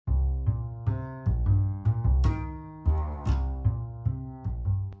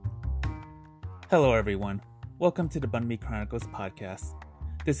Hello, everyone. Welcome to the Bun Me Chronicles podcast.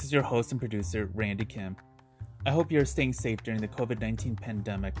 This is your host and producer, Randy Kim. I hope you're staying safe during the COVID-19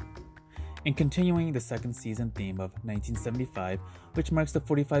 pandemic. In continuing the second season theme of 1975, which marks the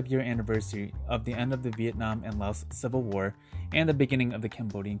 45-year anniversary of the end of the Vietnam and Laos Civil War and the beginning of the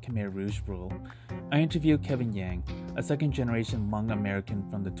Cambodian Khmer Rouge rule, I interview Kevin Yang, a second-generation Hmong-American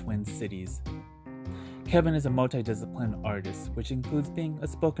from the Twin Cities. Kevin is a multidisciplinary artist, which includes being a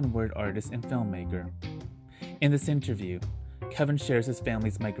spoken word artist and filmmaker. In this interview, Kevin shares his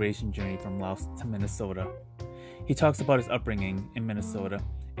family's migration journey from Laos to Minnesota. He talks about his upbringing in Minnesota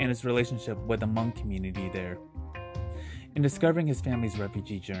and his relationship with the Hmong community there. In discovering his family's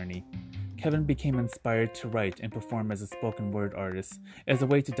refugee journey, Kevin became inspired to write and perform as a spoken word artist as a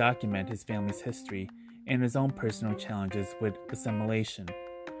way to document his family's history and his own personal challenges with assimilation.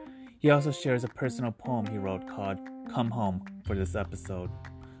 He also shares a personal poem he wrote called Come Home for this episode.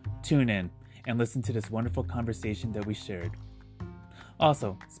 Tune in and listen to this wonderful conversation that we shared.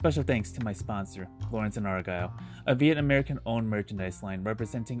 Also, special thanks to my sponsor, Lawrence & Argyle, a Viet-American owned merchandise line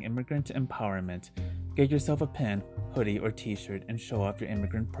representing immigrant empowerment. Get yourself a pin, hoodie, or t-shirt and show off your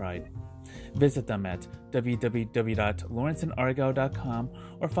immigrant pride. Visit them at www.lawrenceandargyle.com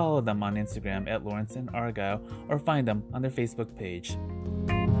or follow them on Instagram at Lawrence & Argyle or find them on their Facebook page.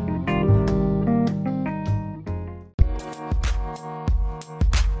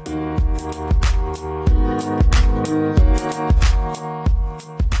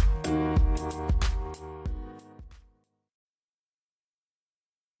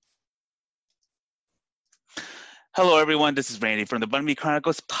 Hello, everyone. This is Randy from the Bun Me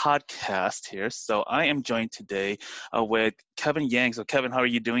Chronicles podcast here. So I am joined today with Kevin Yang. So Kevin, how are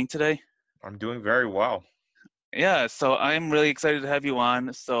you doing today? I'm doing very well. Yeah, so I'm really excited to have you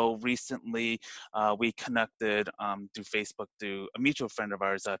on. So recently we connected through Facebook through a mutual friend of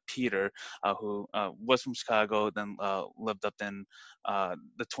ours, Peter, who was from Chicago, then lived up in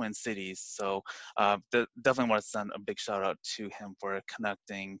the Twin Cities. So definitely want to send a big shout out to him for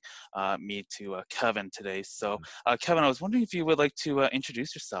connecting me to Kevin today. So Kevin, I was wondering if you would like to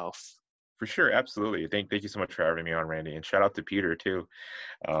introduce yourself. For sure, absolutely. Thank you so much for having me on, Randy, and shout out to Peter too.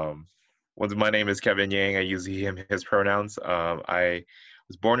 My name is Kevin Yang. I use he, him, his pronouns. I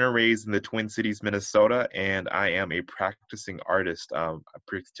was born and raised in the Twin Cities, Minnesota, and I am a practicing artist. I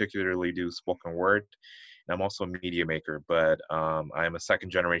particularly do spoken word, and I'm also a media maker, but I am a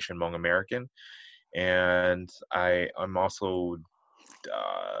second-generation Hmong-American, and I'm also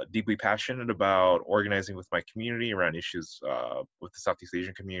deeply passionate about organizing with my community around issues with the Southeast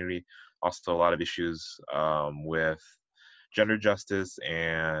Asian community, also a lot of issues with gender justice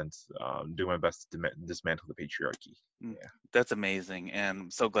and do my best to dismantle the patriarchy. Yeah. That's amazing, and I'm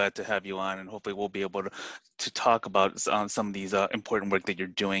so glad to have you on, and hopefully we'll be able to talk about some of these important work that you're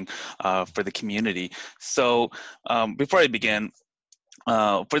doing for the community. So before I begin,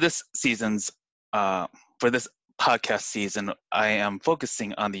 for this podcast season, I am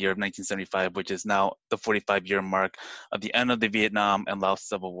focusing on the year of 1975, which is now the 45-year mark of the end of the Vietnam and Laos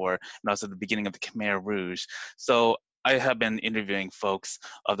Civil War, and also the beginning of the Khmer Rouge. So I have been interviewing folks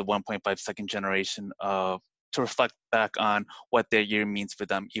of the 1.5 second generation to reflect back on what their year means for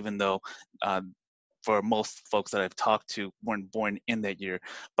them, even though for most folks that I've talked to weren't born in that year.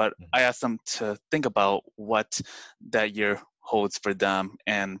 But I asked them to think about what that year holds for them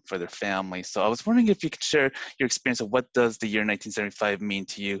and for their family. So I was wondering if you could share your experience of what does the year 1975 mean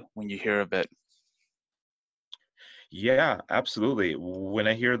to you when you hear of it? Yeah, absolutely. When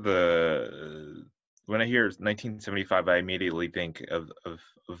I hear 1975, I immediately think of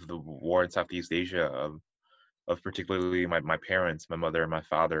the war in Southeast Asia, of particularly my parents, my mother and my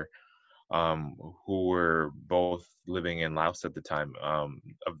father, who were both living in Laos at the time of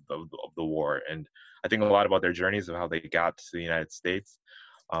the war. And I think a lot about their journeys of how they got to the United States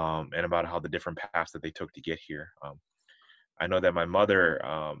and about how the different paths that they took to get here. I know that my mother,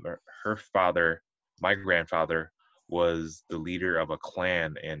 her father, my grandfather, was the leader of a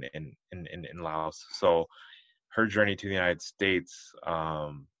clan in Laos. So her journey to the United States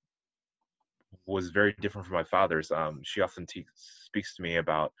was very different from my father's. She often speaks to me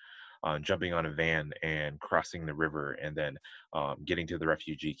about jumping on a van and crossing the river, and then getting to the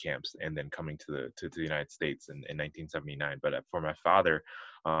refugee camps, and then coming to the United States in 1979. But for my father,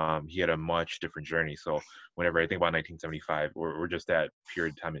 he had a much different journey. So whenever I think about 1975, or just that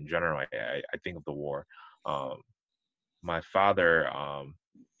period of time in general, I think of the war. My father,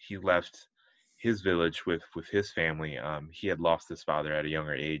 he left his village with his family. He had lost his father at a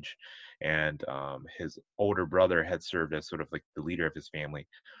younger age, and his older brother had served as sort of like the leader of his family.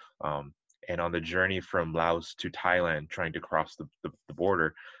 And on the journey from Laos to Thailand, trying to cross the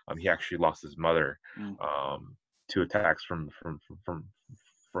border, he actually lost his mother Mm. um, to attacks from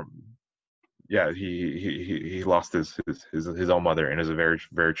yeah, he lost his own mother, and it was a very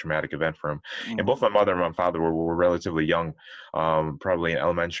very traumatic event for him. And Mm. both my mother and my father were relatively young, probably in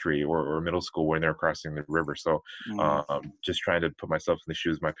elementary or middle school when they were crossing the river. So Mm. just trying to put myself in the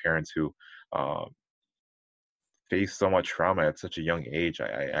shoes of my parents who uh, faced so much trauma at such a young age.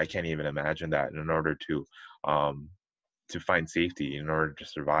 I can't even imagine that. In order um, to find safety, in order to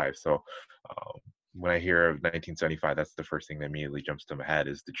survive. So um, when I hear of 1975, that's the first thing that immediately jumps to my head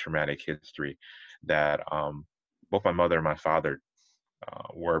is the traumatic history that both my mother and my father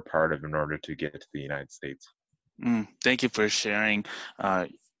were a part of in order to get to the United States. Thank you for sharing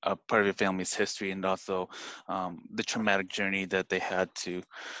a part of your family's history and also the traumatic journey that they had to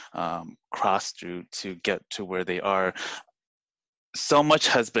cross through to get to where they are. So much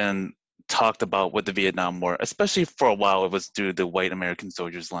has been talked about with the Vietnam War, especially for a while. It was through the white American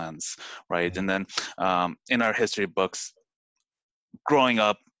soldier's lens, right? And then in our history books, growing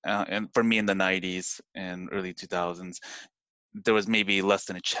up, and for me in the 90s and early 2000s, there was maybe less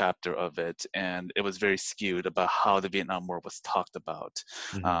than a chapter of it, and it was very skewed about how the Vietnam War was talked about.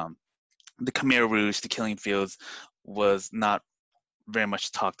 Mm-hmm. Um, the Khmer Rouge, the killing fields, was not very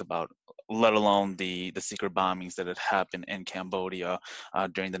much talked about, let alone the secret bombings that had happened in Cambodia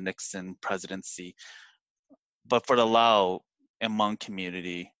during the Nixon presidency. But for the Lao and Hmong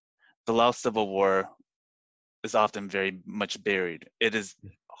community, the Lao Civil War is often very much buried. It is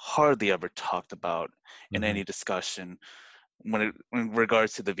hardly ever talked about in Mm-hmm. any discussion in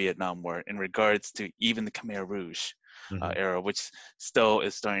regards to the Vietnam War, in regards to even the Khmer Rouge Mm-hmm. era, which still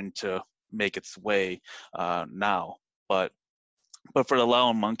is starting to make its way now. But for the Lao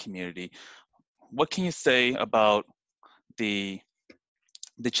and Hmong community, what can you say about the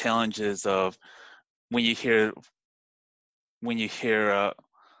challenges of when you hear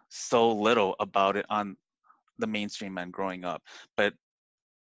so little about it on the mainstream and growing up, but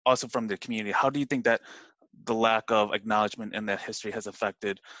also from the community? How do you think that the lack of acknowledgement in that history has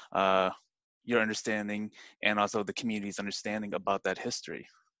affected your understanding and also the community's understanding about that history?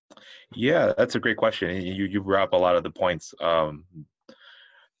 Yeah, that's a great question. And you brought up a lot of the points.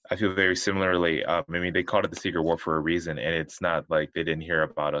 I feel very similarly. I mean, they called it the Secret War for a reason, and it's not like they didn't hear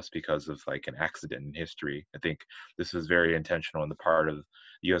about us because of like an accident in history. I think this was very intentional on the part of the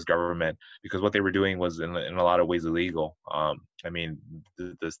U.S. government because what they were doing was in a lot of ways illegal. I mean,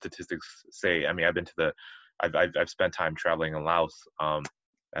 the statistics say. I mean, I've spent time traveling in Laos.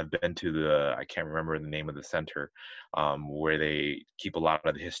 I've been to I can't remember the name of the center, where they keep a lot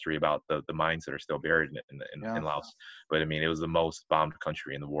of the history about the mines that are still buried Yeah. in Laos. But I mean, it was the most bombed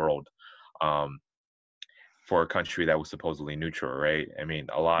country in the world, um, for a country that was supposedly neutral, right? I mean,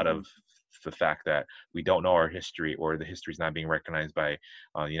 a lot Mm. of the fact that we don't know our history or the history is not being recognized by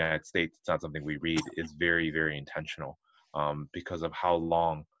the United States, it's not something we read, is very, very intentional, because of how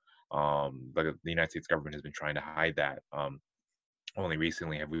long the United States government has been trying to hide that. Only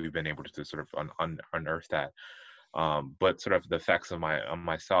recently have we been able to sort of unearth that. But sort of the effects on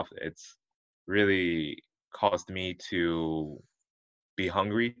myself, it's really caused me to be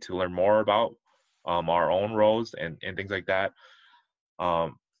hungry to learn more about our own roles and things like that.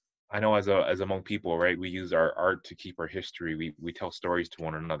 Um, I know as among people, right, we use our art to keep our history. We tell stories to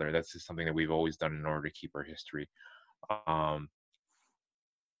one another. That's just something that we've always done in order to keep our history. Um,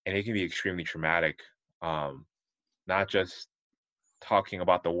 and it can be extremely traumatic. Not just talking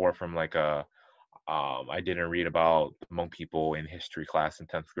about the war from like a I didn't read about Hmong people in history class in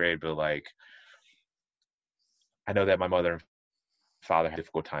 10th grade, but like I know that my mother and father had a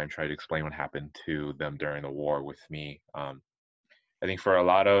difficult time trying to explain what happened to them during the war with me. I think for a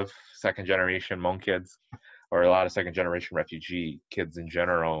lot of second generation Hmong kids or a lot of second generation refugee kids in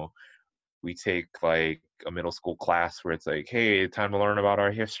general, we take like a middle school class where it's like, hey, time to learn about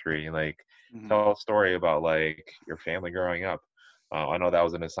our history. Like, Hmm. tell a story about like your family growing up. I know that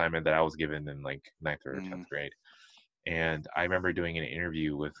was an assignment that I was given in like ninth or 10th Mm. grade. And I remember doing an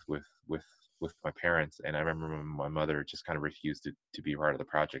interview with my parents, and I remember my mother just kind of refused to be part of the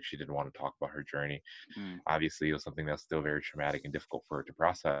project. She didn't want to talk about her journey. Mm. Obviously, it was something that's still very traumatic and difficult for her to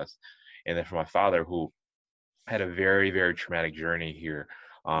process. And then for my father, who had a very very traumatic journey here,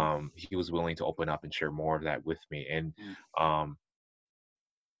 he was willing to open up and share more of that with me. And Mm. um,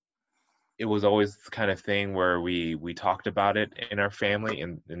 it was always the kind of thing where we talked about it in our family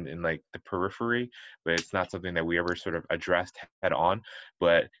in like the periphery, but it's not something that we ever sort of addressed head on.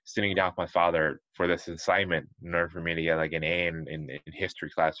 But sitting down with my father for this assignment in order for me to get like an A in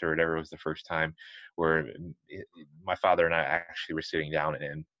history class or whatever was the first time where my father and I actually were sitting down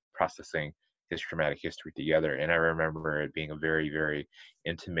and processing his traumatic history together. And I remember it being a very, very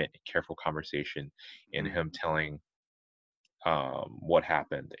intimate, careful conversation, in Mm. him telling what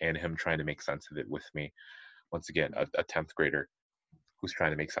happened and him trying to make sense of it with me. Once again, a 10th grader who's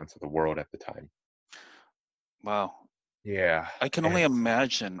trying to make sense of the world at the time. Wow. Yeah. I can only And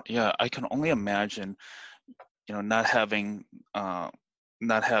imagine. Yeah, I can only imagine, not having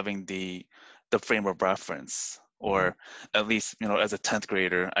the frame of reference, mhm, or at least, as a 10th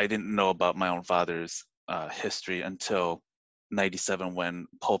grader, I didn't know about my own father's history until 97, when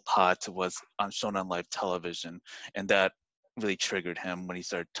Pol Pot was shown on live television, and that really triggered him when he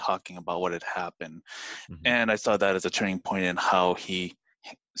started talking about what had happened. mhm. And I saw that as a turning point in how he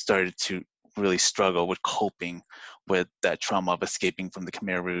started to really struggle with coping with that trauma of escaping from the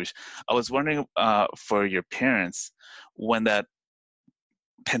Khmer Rouge. I was wondering, for your parents, when that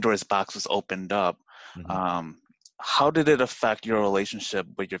Pandora's box was opened up, Mhm. um, how did it affect your relationship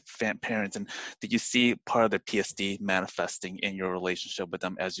with your parents? And did you see part of the PSD manifesting in your relationship with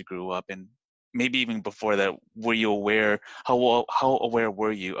them as you grew up? And maybe even before that, were you aware, how aware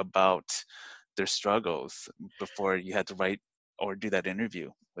were you about their struggles before you had to write or do that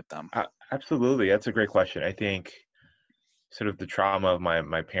interview with them? Absolutely, that's a great question. I think sort of the trauma of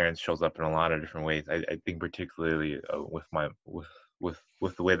my parents shows up in a lot of different ways. I think particularly with my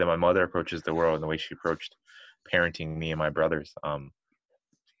with the way that my mother approaches the world and the way she approached parenting me and my brothers.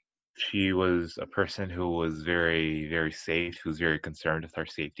 She was a person who was very, very safe, who's very concerned with our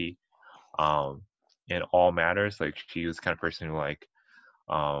safety, um, in all matters. Like, she was the kind of person who, like,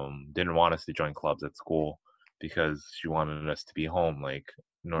 didn't want us to join clubs at school because she wanted us to be home, like,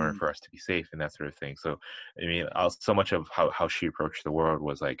 in order Mm, for us to be safe and that sort of thing. So, I mean, so much of how she approached the world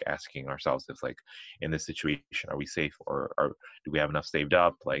was like asking ourselves if, like, in this situation, are we safe, or do we have enough saved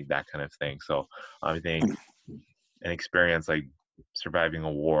up, like that kind of thing. So I think an experience like surviving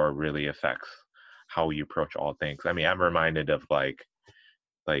a war really affects how you approach all things. I mean, I'm reminded of like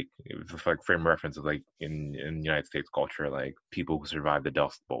frame reference of like in United States culture, like people who survived the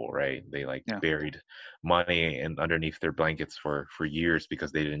Dust Bowl, right? They like yeah. buried money and underneath their blankets for years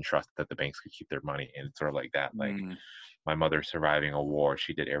because they didn't trust that the banks could keep their money. And it's sort of like that. Like, Mm, my mother surviving a war,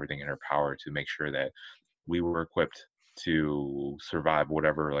 she did everything in her power to make sure that we were equipped to survive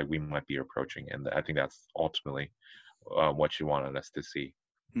whatever like we might be approaching. And I think that's ultimately what she wanted us to see.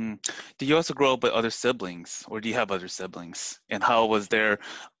 mm. Did you also grow up with other siblings, or do you have other siblings? And how was their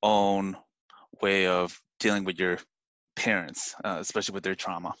own way of dealing with your parents, especially with their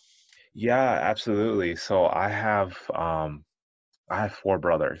trauma? Yeah, absolutely. So I have four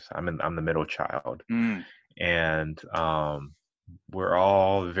brothers. I'm the middle child, Mm, and we're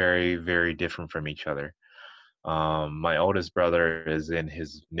all very, very different from each other. My oldest brother is in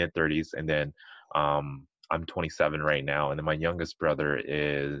his mid 30s, and then I'm 27 right now, and then my youngest brother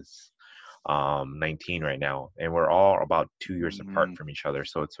is 19 right now, and we're all about 2 years apart mm, from each other.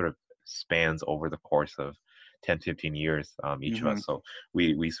 So it sort of spans over the course of 10, 15 years, each of mm-hmm, us. So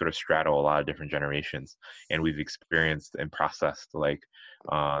we sort of straddle a lot of different generations, and we've experienced and processed like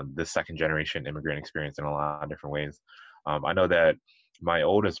the second generation immigrant experience in a lot of different ways. I know that my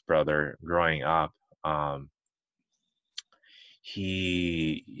oldest brother growing up, um,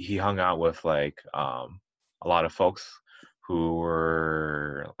 he hung out with like a lot of folks who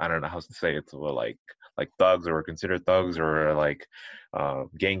were, I don't know how to say it, well, like thugs, or were considered thugs, or like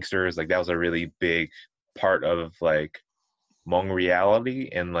gangsters. Like, that was a really big part of like Hmong reality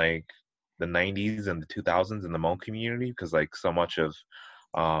in like the 90s and the 2000s in the Hmong community, because like so much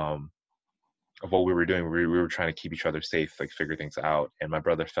um of what we were doing, we were trying to keep each other safe, like figure things out. And my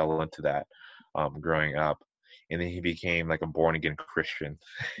brother fell into that growing up. And then he became like a born again Christian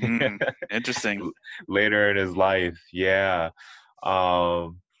mm. Interesting. later in his life. Yeah.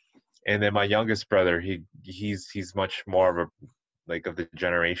 Um, and then my youngest brother, he's much more of a like of the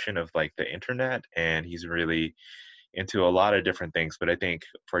generation of like the internet, and he's really into a lot of different things. But I think,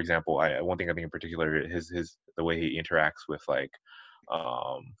 for example, one thing I think in particular, his the way he interacts with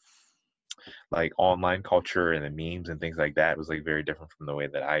um like online culture and the memes and things like that was like very different from the way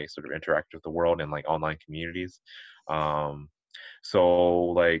that I sort of interact with the world in like online communities. Um, so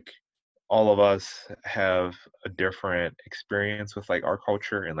like all of us have a different experience with like our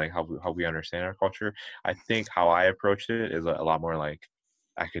culture and like how we understand our culture. I think how I approached it is a lot more like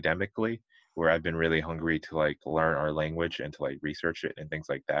academically, where I've been really hungry to like learn our language and to like research it and things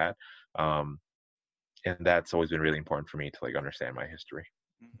like that. Um, and that's always been really important for me to like understand my history.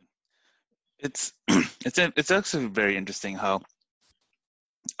 It's it's actually very interesting how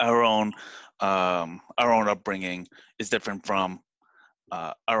our own upbringing is different from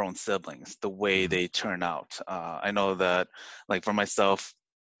our own siblings, the way Mhm. they turn out. I know that, like for myself,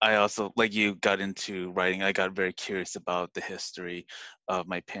 I also, like you, got into writing. I got very curious about the history of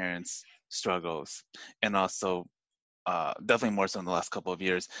my parents' struggles, and also definitely more so in the last couple of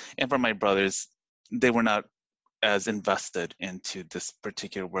years. And for my brothers, they were not as invested into this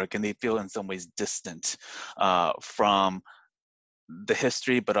particular work, and they feel in some ways distant from the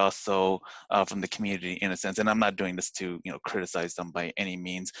history, but also from the community in a sense. And I'm not doing this to criticize them by any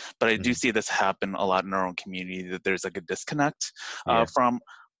means, but I do Mhm. see this happen a lot in our own community, that there's like a disconnect Yeah. from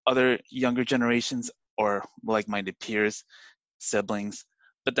other younger generations or like-minded peers, siblings.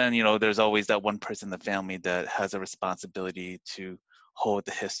 But then there's always that one person in the family that has a responsibility to hold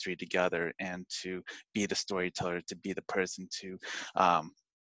the history together and to be the storyteller, to be the person um,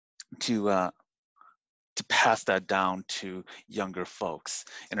 to pass that down to younger folks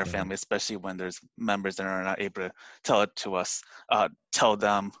in our Mhm. family, especially when there's members that are not able to tell it to us, tell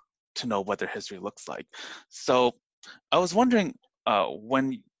them to know what their history looks like. So I was wondering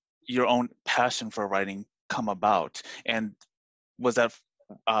when your own passion for writing come about, and was that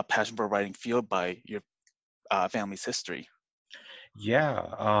passion for writing fueled by your family's history?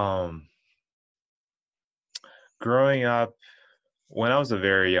 Yeah. Growing up, when I was a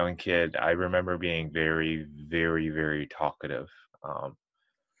very young kid, I remember being very, very, very talkative. Um,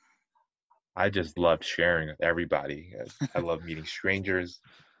 I just loved sharing with everybody. I love meeting strangers.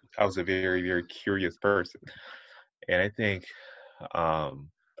 I was a very, very curious person. And I think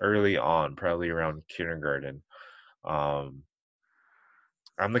um, early on, probably around kindergarten, um,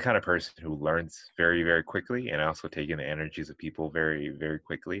 I'm the kind of person who learns very, very quickly, and I also take in the energies of people very, very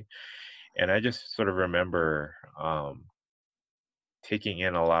quickly. And I just sort of remember taking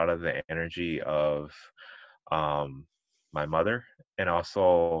in a lot of the energy of um, my mother and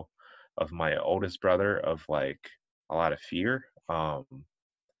also of my oldest brother, of like a lot of fear, a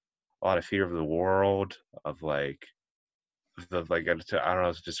lot of fear of the world, of like I don't know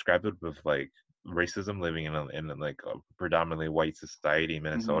how to describe it, with like racism, living in like a predominantly white society in Hmm.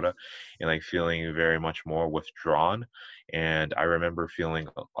 Minnesota, and like feeling very much more withdrawn. And I remember feeling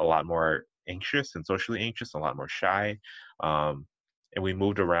a lot more anxious and socially anxious, a lot more shy. Um, and we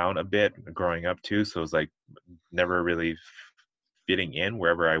moved around a bit growing up too, so it was like never really fitting in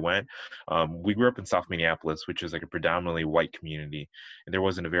wherever I went. We grew up in South Minneapolis, which is like a predominantly white community, and there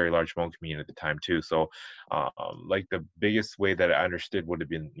wasn't a very large Hmong community at the time too. So, like the biggest way that I understood what it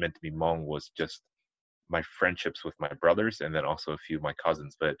been meant to be Hmong was just my friendships with my brothers, and then also a few of my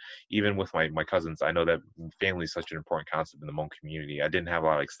cousins. But even with my cousins, I know that family is such an important concept in the Hmong community. I didn't have a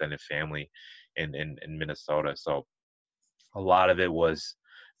lot of extended family in Minnesota, so a lot of it was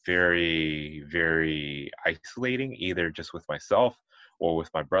very, very isolating, either just with myself or with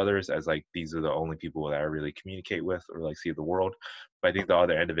my brothers, as like these are the only people that I really communicate with or like see the world. But I think the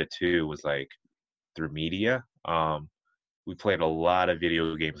other end of it too was like through media. We played a lot of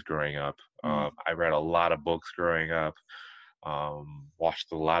video games growing up. I read a lot of books growing up,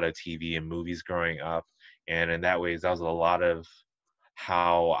 watched a lot of TV and movies growing up. And in that ways, that was a lot of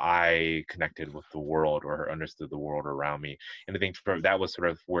how I connected with the world or understood the world around me. And I think that was sort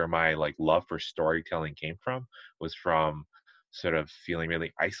of where my like love for storytelling came from, was from sort of feeling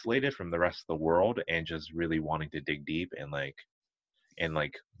really isolated from the rest of the world and just really wanting to dig deep and like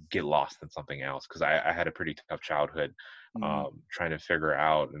get lost in something else, because I had a pretty tough childhood, Mm-hmm. trying to figure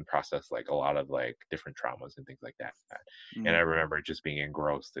out and process like a lot of like different traumas and things like that. And I remember just being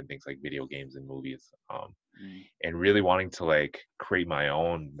engrossed in things like video games and movies, and really wanting to like create my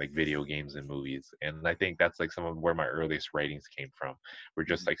own like video games and movies. And I think that's like some of where my earliest writings came from, were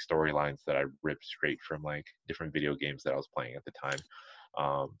just like storylines that I ripped straight from like different video games that I was playing at the time.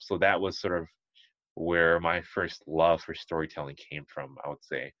 So that was sort of where my first love for storytelling came from, I would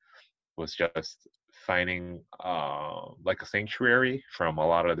say, was just finding like a sanctuary from a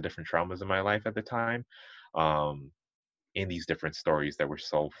lot of the different traumas in my life at the time, um, in these different stories that were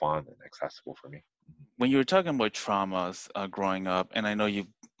so fun and accessible for me. When you were talking about traumas growing up, and I know you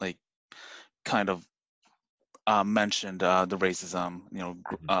like kind of mentioned the racism,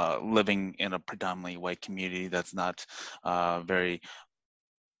 Mhm. living in a predominantly white community uh, very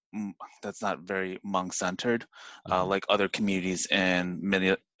mm, that's not very Hmong centered, Mhm. like other communities in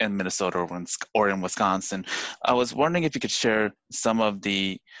Minnesota or in Wisconsin. I was wondering if you could share some of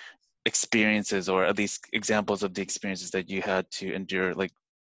the experiences, or at least examples of the experiences that you had to endure, like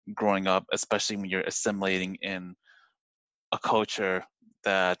growing up, especially when you're assimilating in a culture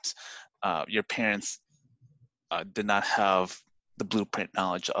that your parents did not have the blueprint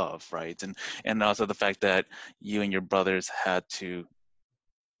knowledge of, right? And also the fact that you and your brothers had to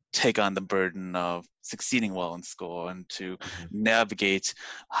take on the burden of succeeding well in school and to Mhm. navigate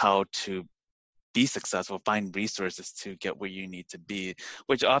how to be successful, find resources to get where you need to be,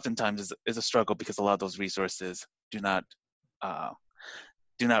 which oftentimes is a struggle because a lot of those resources uh,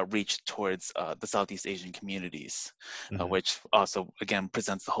 do not reach towards the Southeast Asian communities, Hmm. which also, again,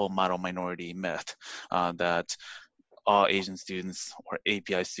 presents the whole model minority myth that all Asian students or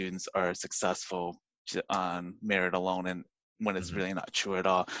API students are successful on merit alone, and when it's Hmm. really not true at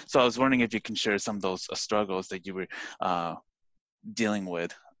all. So I was wondering if you can share some of those struggles that you were dealing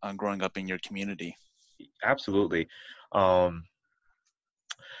with growing up in your community. Absolutely. Um,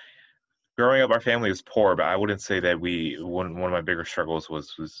 Growing up, our family was poor, but I wouldn't say that one of my bigger struggles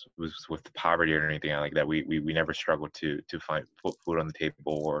was with poverty or anything like that. We never struggled to find put food on the table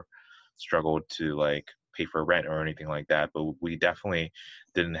or struggled to like pay for rent or anything like that. But we definitely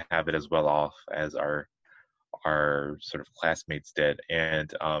didn't have it as well off as our sort of classmates did.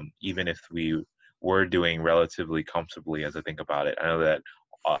 And even if we were doing relatively comfortably, as I think about it, I know that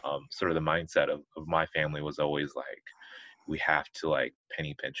sort of the mindset of my family was always like, we have to like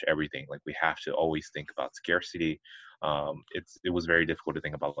penny pinch everything. Like we have to always think about scarcity. It was very difficult to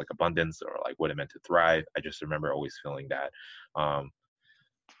think about like abundance or like what it meant to thrive. I just remember always feeling that. Um,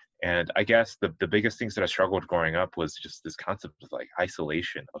 and I guess the biggest things that I struggled growing up was just this concept of like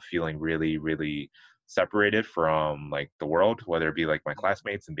isolation, of feeling really, really separated from like the world, whether it be like my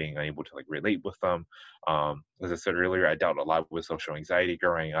classmates and being unable to like relate with them. As I said earlier, I dealt a lot with social anxiety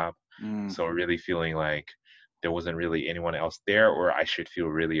growing up. Mm, So really feeling like there wasn't really anyone else there, or I should feel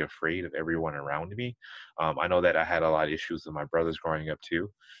really afraid of everyone around me. I know that I had a lot of issues with my brothers growing up too,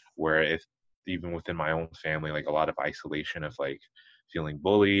 where if even within my own family, like a lot of isolation of like feeling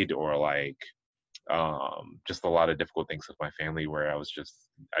bullied or like just a lot of difficult things with my family where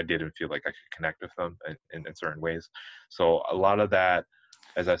I didn't feel like I could connect with them in certain ways. So a lot of that,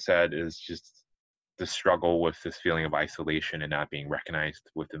 as I said, is just the struggle with this feeling of isolation and not being recognized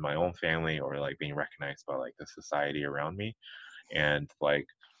within my own family or like being recognized by like the society around me, and like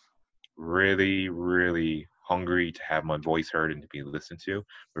really, really hungry to have my voice heard and to be listened to,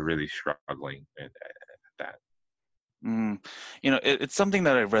 but really struggling at that. mm. It's something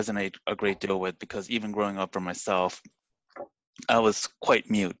that I resonate a great deal with because even growing up for myself, I was quite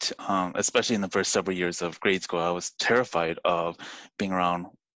mute, especially in the first several years of grade school. I was terrified of being around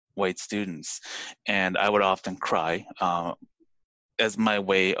white students, and I would often cry as my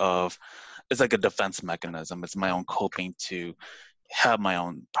way of, it's like a defense mechanism. It's my own coping to have my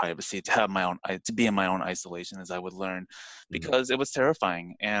own privacy, to have my own, to be in my own isolation as I would learn, Hmm. because it was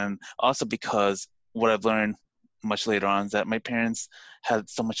terrifying. And also because what I've learned much later on is that my parents had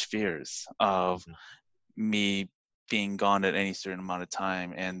so much fears of Hmm. me being gone at any certain amount of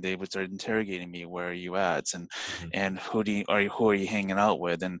time, and they would start interrogating me, where are you at, Hmm. and who are you hanging out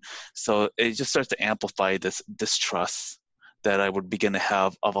with. And so it just starts to amplify this distrust that I would begin to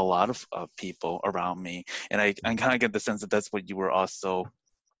have of a lot of people around me. And I kind of get the sense that that's what you were also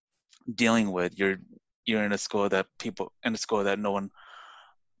dealing with. You're in a school that people in a school that no one,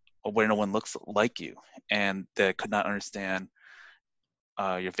 or where no one looks like you, and that could not understand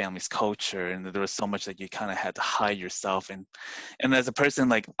your family's culture, and there was so much that you kind of had to hide yourself. And as a person,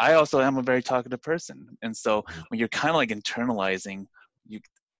 like, I also am a very talkative person, and so Hmm. when you're kind of like internalizing you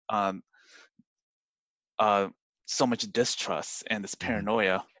um uh so much distrust and this Hmm.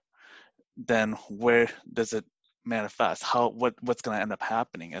 paranoia, then where does it manifest? What's going to end up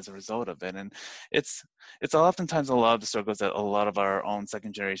happening as a result of it? And it's it's oftentimes a lot of the struggles that a lot of our own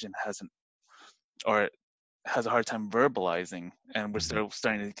second generation hasn't, or has a hard time verbalizing, and we're Hmm. still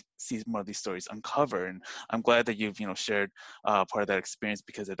starting to see more of these stories uncover. And I'm glad that you've shared part of that experience,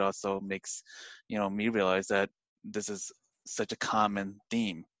 because it also makes me realize that this is such a common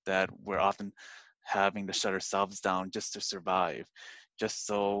theme, that we're often having to shut ourselves down just to survive, just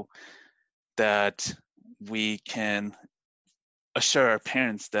so that we can assure our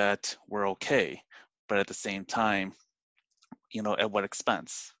parents that we're okay, but at the same time, at what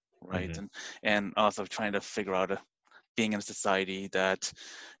expense, right? Hmm. And also trying to figure out being in a society that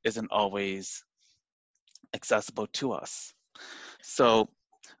isn't always accessible to us. So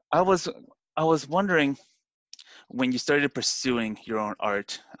I was I was wondering, when you started pursuing your own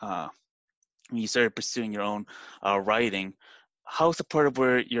art, when you started pursuing your own writing, how supportive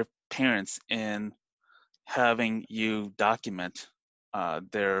were your parents in having you document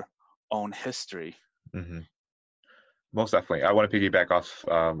their own history? Hmm. Most definitely. I want to piggyback off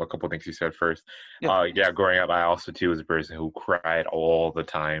a couple of things you said first. Yeah. Yeah, growing up, I also too was a person who cried all the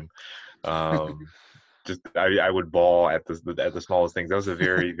time. Um, I would bawl at the smallest things. I was a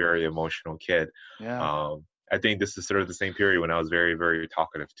very, very emotional kid. Yeah. I think this is sort of the same period when I was very, very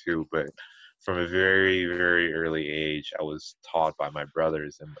talkative too. But from a very, very early age, I was taught by my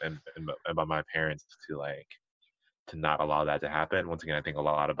brothers and by my parents to not allow that to happen. Once again, I think a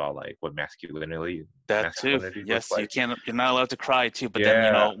lot about like what That too. masculinity looks Yes, like. you're not allowed to cry too, but then,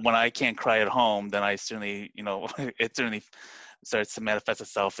 Yeah, when I can't cry at home, then I certainly, it certainly starts to manifest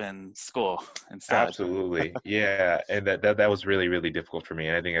itself in school instead. absolutely. Yeah, and that was really, really difficult for me,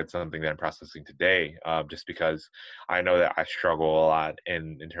 and I think it's something that I'm processing today, just because I know that I struggle a lot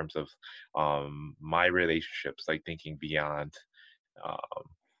in terms of my relationships, like thinking beyond um,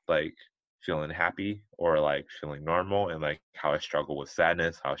 like feeling happy or like feeling normal, and like how I struggle with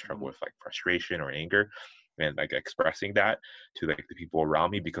sadness, how I struggle Mhm, with like frustration or anger, and like expressing that to like the people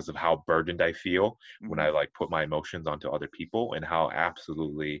around me because of how burdened I feel when mhm, I like put my emotions onto other people, and how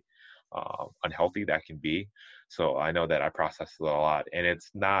absolutely unhealthy that can be. So I know that I process it a lot, and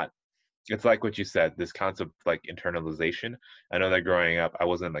it's like what you said, this concept of like internalization. I know that growing up I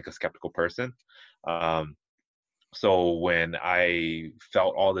wasn't like a skeptical person. um, so when I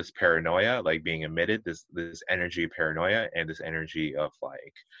felt all this paranoia, like being emitted, this energy of paranoia and this energy of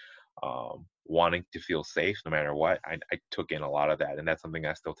like wanting to feel safe no matter what, I took in a lot of that, and that's something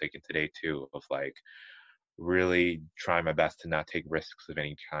I still take in today too. Of like really trying my best to not take risks of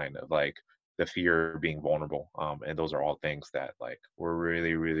any kind, of like the fear of being vulnerable, and those are all things that like were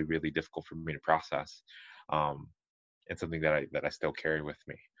really, really, really difficult for me to process, um, and something that I still carry with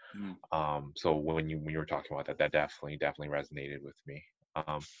me. mhm, So when you were talking about that, that definitely resonated with me.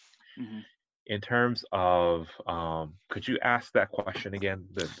 Um, mhm. in terms of, could you ask that question again?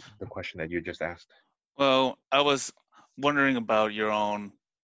 The question that you just asked. Well, I was wondering about your own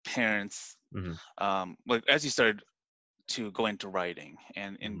parents, Hmm. like as you started to go into writing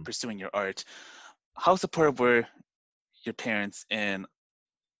and in Hmm. pursuing your art, how supportive were your parents in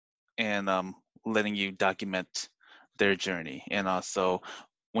letting you document their journey, and also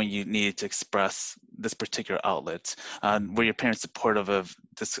when you needed to express this particular outlet? Were your parents supportive of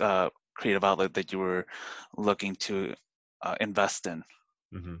this creative outlet that you were looking to invest in?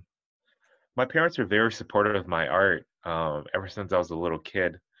 Hmm. My parents are very supportive of my art, ever since I was a little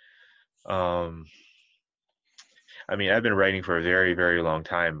kid. Um, I mean, I've been writing for a very, very long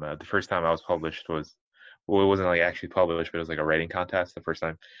time. The first time I was published was, well, it wasn't like actually published, but it was like a writing contest the first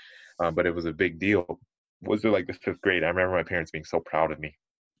time. But it was a big deal. Was it like the fifth grade? I remember my parents being so proud of me.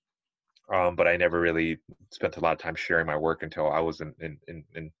 But I never really spent a lot of time sharing my work until I was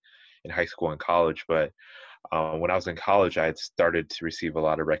in high school and college. But when I was in college, I had started to receive a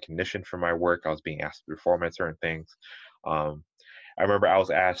lot of recognition for my work. I was being asked to perform at certain things. Um, I remember I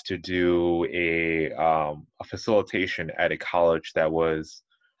was asked to do a facilitation at a college that was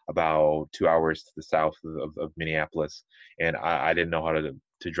about 2 hours to the south of Minneapolis, and I didn't know how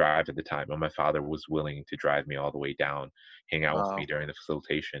to drive at the time. And my father was willing to drive me all the way down, hang out with Wow. me during the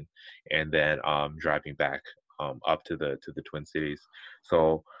facilitation, and then driving back up to the Twin Cities.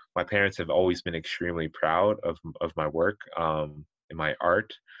 So my parents have always been extremely proud of my work, and my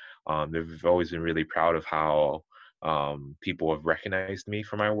art. They've always been really proud of how people have recognized me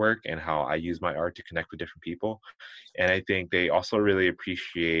for my work and how I use my art to connect with different people. And I think they also really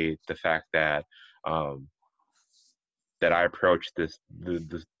appreciate the fact that um, that I approach the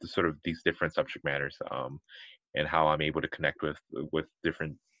sort of these different subject matters, and how I'm able to connect with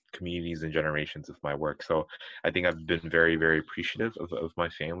different communities and generations of my work. So I think I've been very, very appreciative of my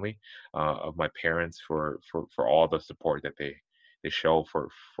family, of my parents for all the support that they show for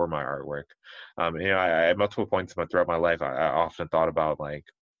my artwork. At multiple points throughout my life, I often thought about like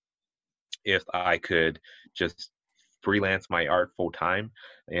if I could just freelance my art full time.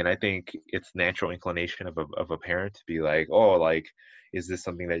 And I think it's natural inclination of a parent to be like, oh, like, is this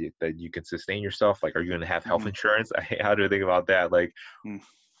something that you can sustain yourself? Like, are you going to have health Mhm, insurance? How do you think about that? Like, mm.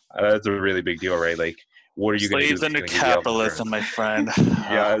 that's a really big deal, right? Like, what are you going to do Slaves that's under going to give you health capitalism, insurance? my friend.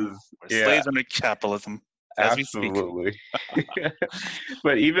 Yes, We're yeah, slaves under capitalism as we speak. absolutely.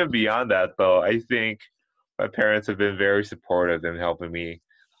 But even beyond that, though, I think my parents have been very supportive in helping me,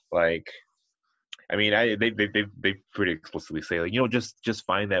 like, I mean, they pretty explicitly say like, just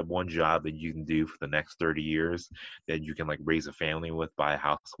find that one job that you can do for the next 30 years that you can like raise a family with, buy a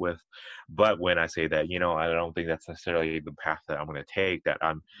house with. But when I say that, I don't think that's necessarily the path that I'm going to take. That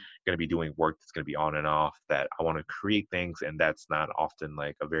I'm going to be doing work that's going to be on and off. That I want to create things, and that's not often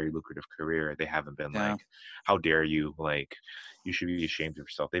like a very lucrative career. They haven't been Yeah. like, how dare you? Like, you should be ashamed of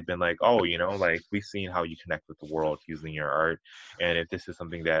yourself. They've been like, oh, like we've seen how you connect with the world using your art, and if this is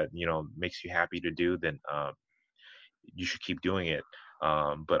something that makes you happy to do, then you should keep doing it.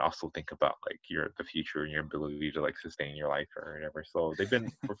 But also think about like the future and your ability to like sustain your life or whatever. So they've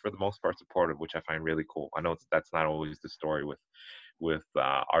been for the most part supportive, which I find really cool. I know that's not always the story with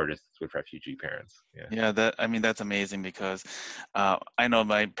artists with refugee parents. Yeah. Yeah, that's amazing because I know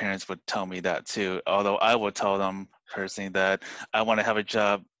my parents would tell me that too. Although I would tell them personally that I want to have a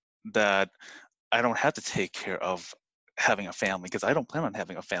job that I don't have to take care of having a family because I don't plan on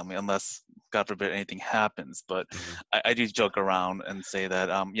having a family unless, God forbid, anything happens. But Hmm. I do joke around and say that,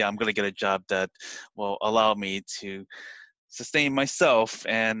 yeah, I'm going to get a job that will allow me to sustain myself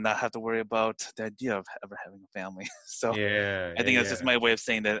and not have to worry about the idea of ever having a family. So Yeah, I think that's just yeah, my way of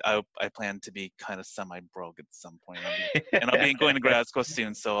saying that I plan to be kind of semi-broke at some point. I'll yeah. be going to grad school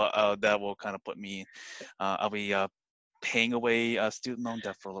soon, so that will kind of put me. I'll be paying away student loan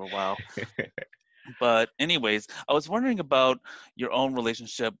debt for a little while. But anyways, I was wondering about your own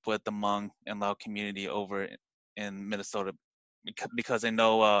relationship with the Hmong and Lao community over in Minnesota, because I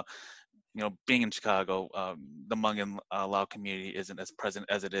know, being in Chicago, the Hmong and Lao community isn't as present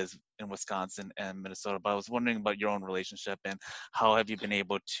as it is in Wisconsin and Minnesota. But I was wondering about your own relationship and how have you been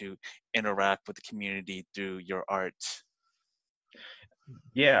able to interact with the community through your art?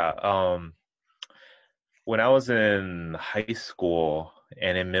 Yeah. When I was in high school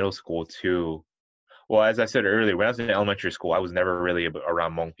and in middle school too, well, as I said earlier, when I was in elementary school, I was never really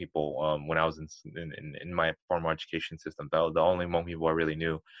around Hmong people. When I was in my formal education system, the only Hmong people I really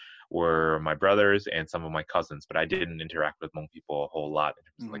knew were my brothers and some of my cousins, but I didn't interact with Hmong people a whole lot in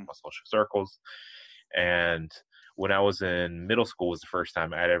terms of like Hmm. my social circles. And when I was in middle school was the first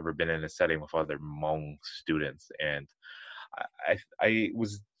time I'd ever been in a setting with other Hmong students, and I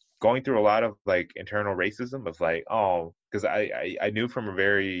was going through a lot of like internal racism of like, oh, because I knew from a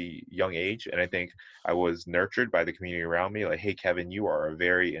very young age, and I think I was nurtured by the community around me, like, hey Kevin, you are a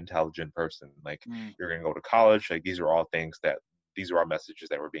very intelligent person, like Mm, you're gonna go to college, like these are all messages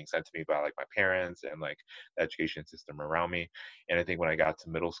that were being sent to me by like my parents and like the education system around me. And I think when I got to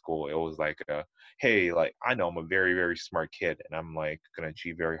middle school, it was like hey, like I know I'm a very, very smart kid and I'm like gonna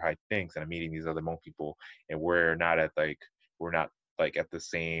achieve very high things, and I'm meeting these other Hmong people and we're not like at the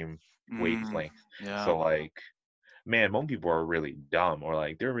same mm, wavelength. yeah. So like, man, Hmong people are really dumb, or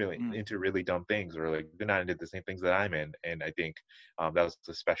like they're really Mm, into really dumb things, or like they're not into the same things that I'm in. And I think that was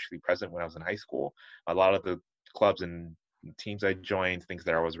especially present when I was in high school. A lot of the clubs and teams I joined, things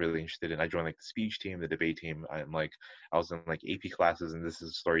that I was really interested in. I joined like the speech team, the debate team. I was in like AP classes, and this is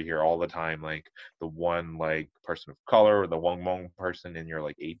a story here all the time. Like the one like person of color or the one Hmong person in your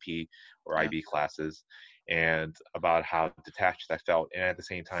like AP or yeah. IB classes, and about how detached I felt, and at the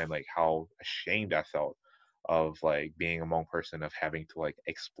same time like how ashamed I felt of like being a Hmong person, of having to like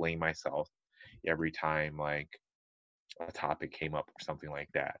explain myself every time like a topic came up or something like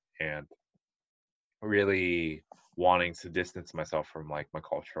that, and really wanting to distance myself from like my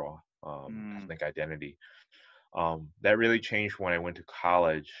cultural Mm, ethnic identity. That really changed when I went to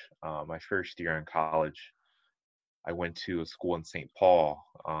college. My first year in college, I went to a school in St. Paul,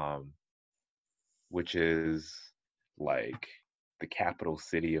 which is like the capital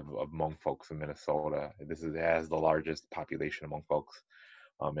city of Hmong folks in Minnesota. It has the largest population of Hmong folks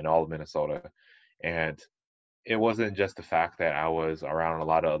in all of Minnesota. And it wasn't just the fact that I was around a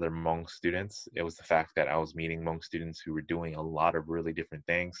lot of other Hmong students. It was the fact that I was meeting Hmong students who were doing a lot of really different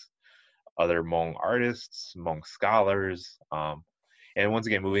things, other Hmong artists, Hmong scholars. And once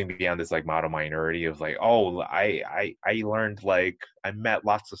again, moving beyond this like model minority of like, oh, I learned like I met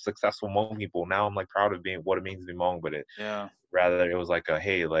lots of successful Hmong people. Now I'm like proud of being what it means to be Hmong, but yeah. it was like a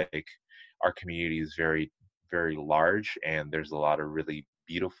hey, like our community is very, very large, and there's a lot of really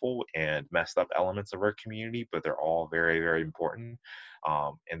beautiful and messed up elements of our community, but they're all very, very important,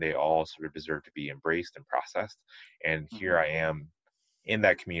 and they all sort of deserve to be embraced and processed. And Hmm. here I am in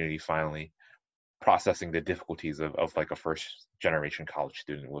that community finally processing the difficulties of like a first generation college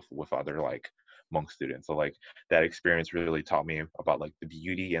student with other like Hmong students. So like that experience really taught me about like the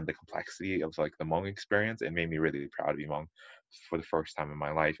beauty and the complexity of like the Hmong experience, and made me really proud to be Hmong for the first time in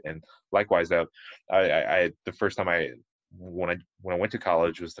my life. And likewise, that I the first time when I went to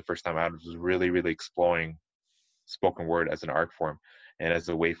college was the first time I was really, really exploring spoken word as an art form and as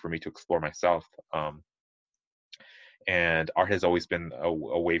a way for me to explore myself. And art has always been a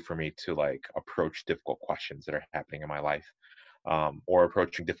way for me to like approach difficult questions that are happening in my life, or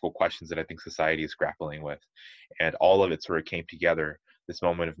approaching difficult questions that I think society is grappling with. And all of it sort of came together, this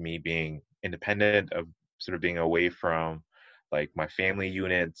moment of me being independent, of sort of being away from like my family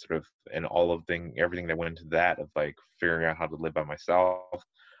unit, sort of, and everything that went into that, of like figuring out how to live by myself,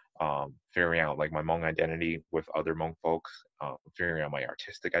 figuring out like my Hmong identity with other Hmong folks, figuring out my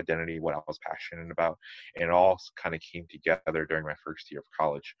artistic identity, what I was passionate about. And it all kind of came together during my first year of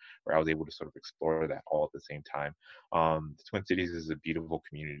college, where I was able to sort of explore that all at the same time. The Twin Cities is a beautiful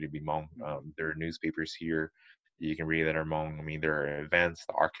community to be Hmong. There are newspapers here. You can read that are Hmong. I mean, there are events.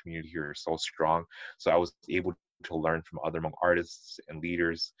 The art community here is so strong. So I was able to learn from other Hmong artists and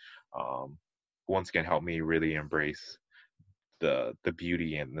leaders, who once again helped me really embrace the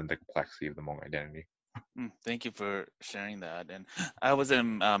beauty and the complexity of the Hmong identity. Thank you for sharing that. And I was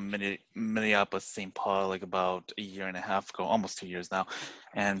in Minneapolis, St. Paul, like about a year and a half ago, almost 2 years now,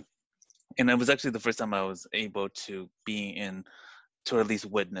 and it was actually the first time I was able to be in to at least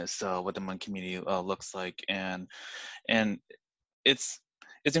witness what the Hmong community looks like, and it's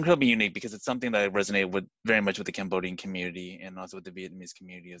it's incredibly unique because it's something that I resonate with very much with the Cambodian community and also with the Vietnamese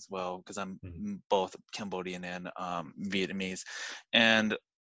community as well, because I'm Mhm. both Cambodian and Vietnamese. And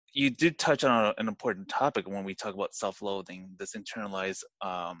you did touch on an important topic when we talk about self-loathing, this internalized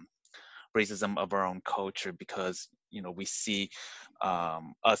racism of our own culture, because we see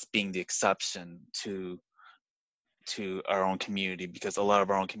us being the exception to our own community, because a lot of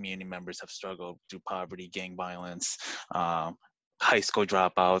our own community members have struggled through poverty, gang violence, um, high school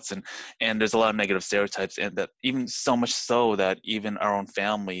dropouts, and there's a lot of negative stereotypes, and that even so much so that even our own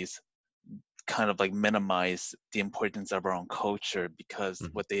families kind of like minimize the importance of our own culture because Mhm.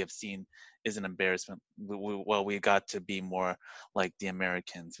 what they have seen is an embarrassment. Well, we got to be more like the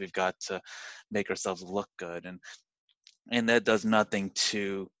Americans. We've got to make ourselves look good, and that does nothing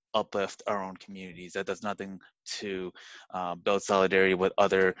to uplift our own communities. That does nothing to build solidarity with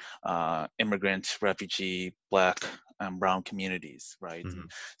other immigrant, refugee, Black, and Brown communities, right? And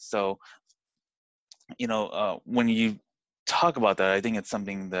Mhm. so, when you talk about that, I think it's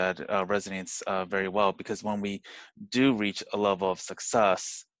something that resonates very well, because when we do reach a level of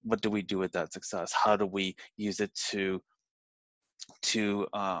success, what do we do with that success? How do we use it to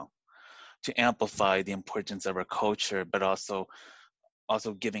uh, to amplify the importance of our culture, but also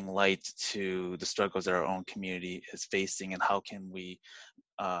giving light to the struggles that our own community is facing, and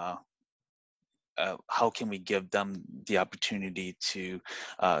uh, how can we give them the opportunity to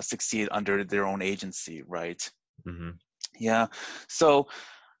succeed under their own agency, right? Mhm. Yeah. So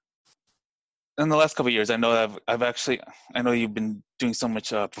in the last couple of years, I know I've actually, I know you've been doing so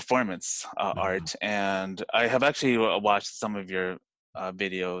much performance Mhm. art, and I have actually watched some of your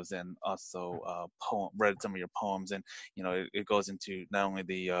videos, and also read some of your poems, and it goes into not only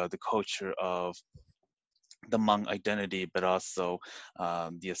the culture of the Hmong identity, but also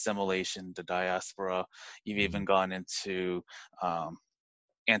the assimilation, the diaspora. You've even Mhm. gone into um,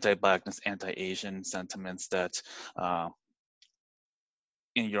 anti-Blackness, anti-Asian sentiments that uh,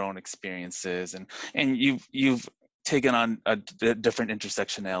 in your own experiences, and you've taken on different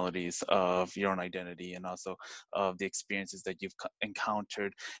intersectionalities of your own identity, and also of the experiences that you've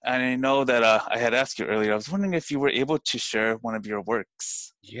encountered. And I know that I had asked you earlier, I was wondering if you were able to share one of your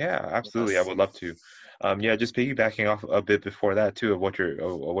works Yeah, with absolutely. I us. would love to. Yeah, just piggybacking off a bit before that too of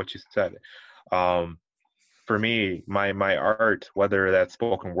what you said. Um, for me, my art, whether that's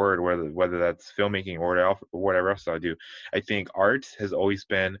spoken word, whether that's filmmaking or whatever else I do, I think art has always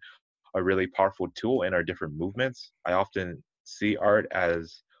been a really powerful tool in our different movements. I often see art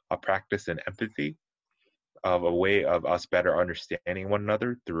as a practice in empathy, of a way of us better understanding one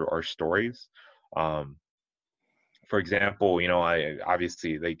another through our stories. Um, for example, I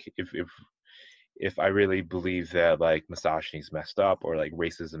obviously, like, if I really believe that like misogyny is messed up or like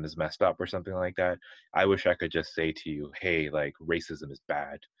racism is messed up or something like that, I wish I could just say to you, hey, like racism is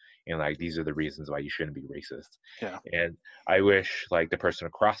bad. And like these are the reasons why you shouldn't be racist. Yeah. And I wish like the person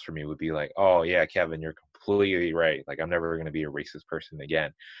across from me would be like, oh yeah, Kevin, you're completely right. Like I'm never gonna be a racist person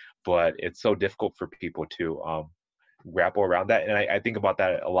again. But it's so difficult for people to grapple around that. And I think about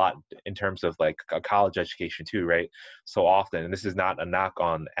that a lot in terms of like a college education too, right? So often, and this is not a knock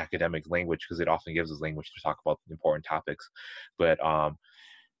on academic language because it often gives us language to talk about important topics, but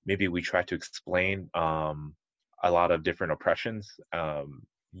maybe we try to explain a lot of different oppressions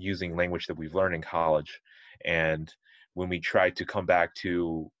using language that we've learned in college. And when we try to come back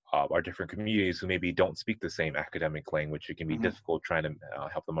to our different communities who maybe don't speak the same academic language, it can be Hmm. difficult trying to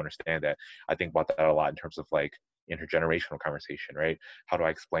help them understand that. I think about that a lot in terms of like intergenerational conversation, right? How do I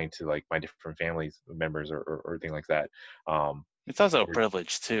explain to like my different families members or things like that? Um, It's also a or,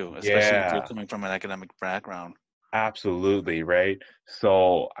 privilege too, especially if you're yeah, coming from an academic background. absolutely, right?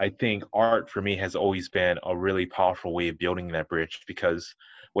 So I think art for me has always been a really powerful way of building that bridge because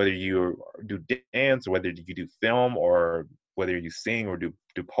whether you do dance or whether you do film or whether you sing or do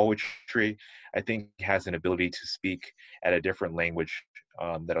poetry, I think it has an ability to speak at a different language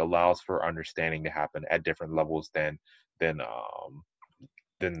that allows for understanding to happen at different levels than um,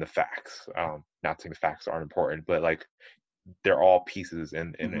 than the facts. Not saying the facts aren't important, but like they're all pieces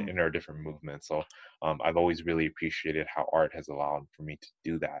Hmm. in our different movements. So I've always really appreciated how art has allowed for me to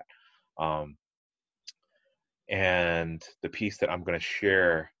do that. Um, And the piece that I'm going to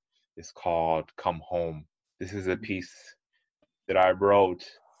share is called Come Home. This is a piece that I wrote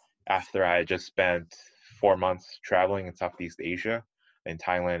after I had just spent 4 months traveling in Southeast Asia, in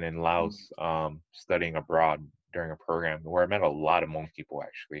Thailand and Laos, studying abroad during a program where I met a lot of Hmong people,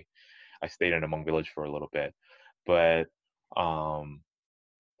 actually. I stayed in a Hmong village for a little bit. But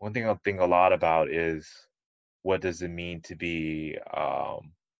one thing I'll think a lot about is, what does it mean to be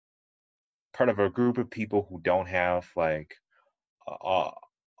part of a group of people who don't have like a,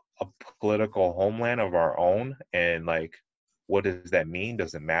 a political homeland of our own, and like, what does that mean?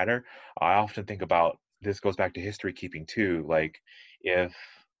 Does it matter? I often think about, this goes back to history keeping too, like, if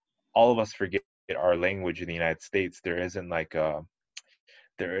all of us forget our language in the United States, there isn't like a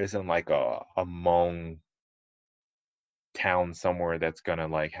Hmong town somewhere that's gonna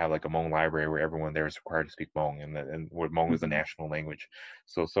like have like a Hmong library where everyone there is required to speak Hmong, and where Hmong is a national language.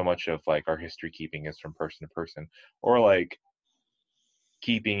 So much of like our history keeping is from person to person, or like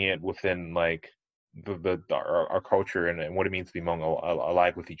keeping it within like our culture, and what it means to be Hmong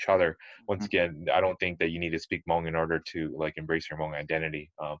alive with each other. Once again, I don't think that you need to speak Hmong in order to like embrace your Hmong identity,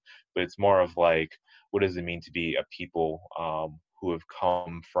 but it's more of like, what does it mean to be a people who have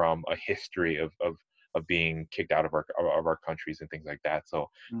come from a history of being kicked out of our countries and things like that. So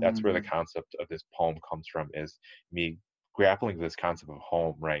that's where the concept of this poem comes from, is me grappling with this concept of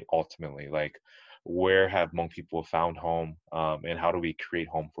home, right? Ultimately, like, where have Hmong people found home, and how do we create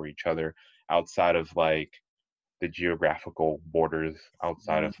home for each other outside of like the geographical borders,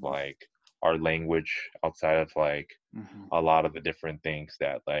 outside of like our language, outside of like a lot of the different things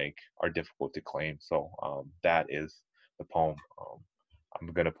that like are difficult to claim. So that is the poem.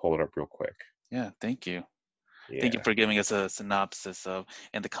 I'm gonna pull it up real quick. Yeah, thank you. Thank you Yeah, for giving us a synopsis of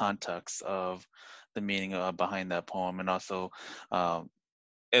and the context of the meaning behind that poem, and also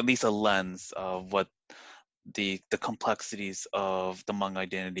at least a lens of what the complexities of the Hmong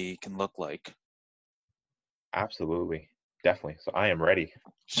identity can look like. absolutely, definitely. So I am ready.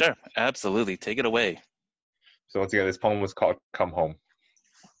 Sure, absolutely. Take it away. So once again, this poem was called "Come Home."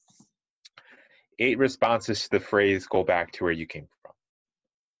 8 responses to the phrase "Go back to where you came from."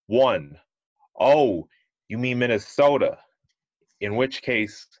 1. Oh, you mean Minnesota? In which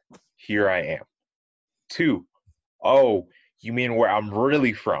case, here I am. 2. Oh, you mean where I'm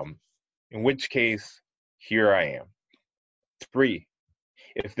really from? In which case, here I am. 3.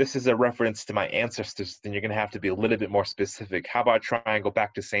 If this is a reference to my ancestors, then you're going to have to be a little bit more specific. How about try and go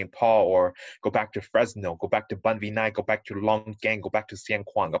back to St. Paul, or go back to Fresno, go back to Bun Vinai, go back to Longang, go back to San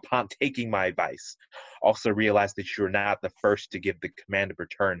Quang, upon taking my advice. Also realize that you're not the first to give the command of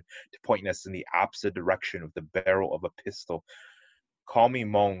return, to point us in the opposite direction with the barrel of a pistol. Call me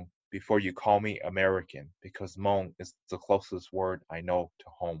Hmong before you call me American, because Hmong is the closest word I know to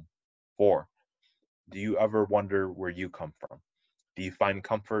home. 4. Do you ever wonder where you come from? Do you find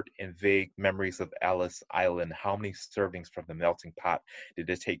comfort in vague memories of Ellis Island? How many servings from the melting pot did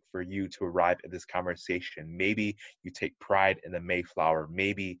it take for you to arrive at this conversation? Maybe you take pride in the Mayflower.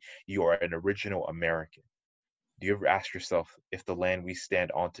 Maybe you are an original American. Do you ever ask yourself if the land we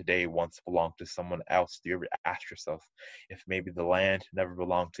stand on today once belonged to someone else? Do you ever ask yourself if maybe the land never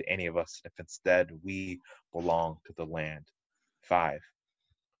belonged to any of us, if instead we belong to the land? 5.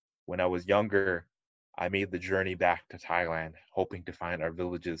 When I was younger, I made the journey back to Thailand, hoping to find our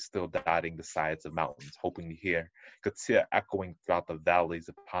villages still dotting the sides of mountains, hoping to hear Katsia echoing throughout the valleys.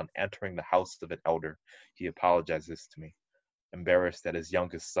 Upon entering the house of an elder, he apologizes to me. Embarrassed that his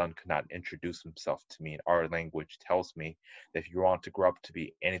youngest son could not introduce himself to me in our language, tells me that if you want to grow up to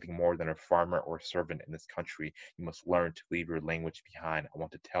be anything more than a farmer or a servant in this country, you must learn to leave your language behind. I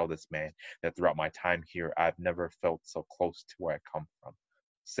want to tell this man that throughout my time here, I've never felt so close to where I come from.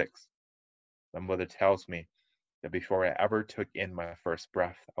 6. My mother tells me that before I ever took in my first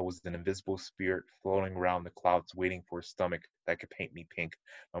breath, I was an invisible spirit floating around the clouds waiting for a stomach that could paint me pink.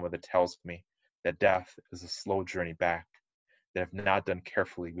 My mother tells me that death is a slow journey back, that if not done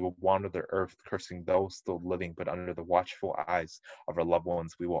carefully, we will wander the earth cursing those still living, but under the watchful eyes of our loved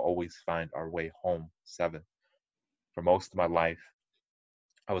ones, we will always find our way home. 7. For most of my life,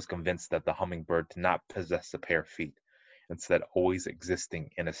 I was convinced that the hummingbird did not possess a pair of feet, instead always existing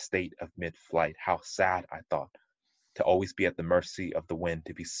in a state of mid-flight. How sad, I thought, to always be at the mercy of the wind,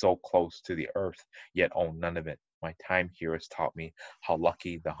 to be so close to the earth, yet own none of it. My time here has taught me how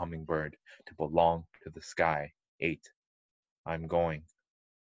lucky the hummingbird to belong to the sky. 8. I'm going.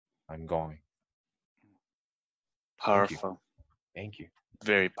 I'm going. Thank you. Powerful. Thank you.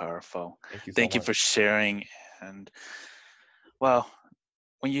 Very powerful. Thank you so Thank you much. for sharing. And well,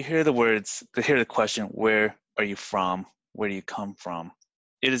 when you hear the words, to hear the question, where are you from? Where do you come from?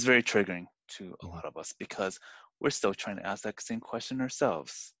 It is very triggering to a lot of us, because we're still trying to ask that same question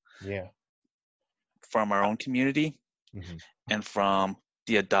ourselves Yeah. from our own community Mm-hmm. and from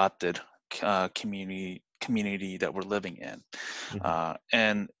the adopted community that we're living in. Mm-hmm.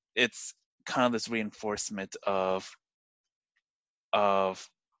 And it's kind of this reinforcement of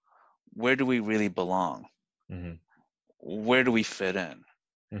where do we really belong? Mm-hmm. Where do we fit in?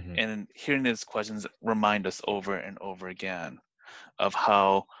 Mm-hmm. And hearing these questions remind us over and over again of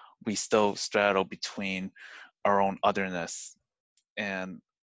how we still straddle between our own otherness and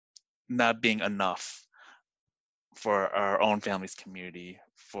not being enough for our own family's community,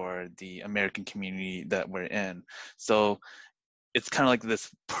 for the American community that we're in. So it's kind of like this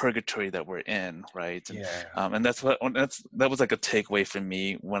purgatory that we're in, right? Yeah. And that was like a takeaway for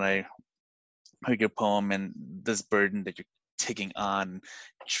me when I heard your poem, and this burden that you're taking on,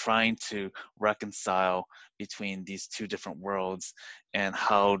 trying to reconcile between these two different worlds, and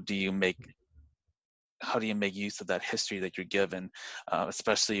how do you make use of that history that you're given,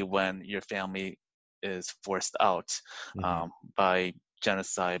 especially when your family is forced out Mm-hmm. by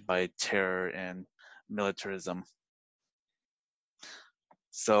genocide, by terror and militarism.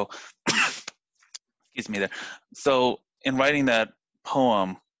 So, excuse me there. So, in writing that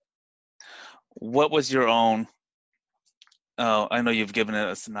poem, what was your own? I know you've given it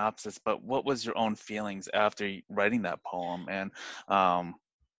a synopsis, but what was your own feelings after writing that poem, and um,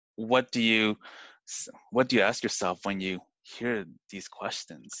 what do you ask yourself when you hear these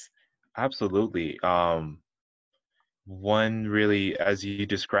questions? Absolutely. One really, as you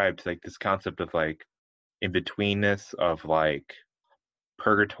described, like this concept of like in betweenness, of like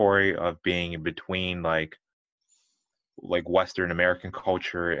purgatory, of being in between like Western American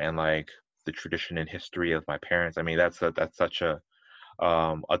culture and like the tradition and history of my parents. I mean, that's such a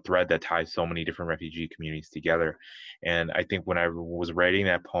thread that ties so many different refugee communities together. And I think when I was writing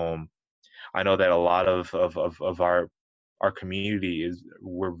that poem, I know that a lot of our community is,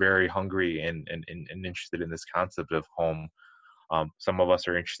 we're very hungry and interested in this concept of home. Some of us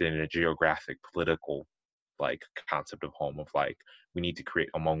are interested in a geographic, political, like concept of home, of like we need to create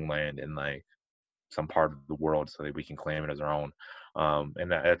a Hmong land in like some part of the world so that we can claim it as our own.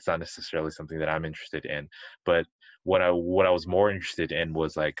 And that's not necessarily something that I'm interested in. But what I was more interested in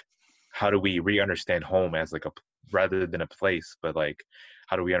was like, how do we re-understand home as like a, rather than a place, but like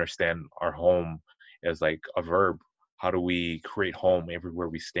how do we understand our home as like a verb? How do we create home everywhere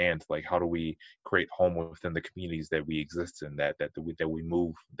we stand? Like how do we create home within the communities that we exist in, that we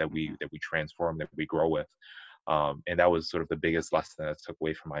move, Mhm. that we transform, that we grow with? And that was sort of the biggest lesson that I took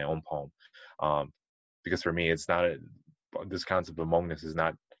away from my own poem. Um, because for me, it's not this concept of Hmongness is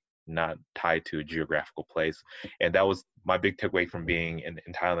not tied to a geographical place. And that was my big takeaway from being in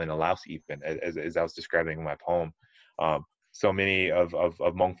Thailand and Laos, even as I was describing in my poem. So many of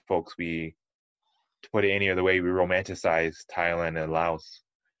Hmong folks, we, to put it any other way, we romanticize Thailand and Laos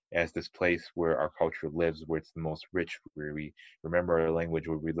as this place where our culture lives, where it's the most rich, where we remember our language,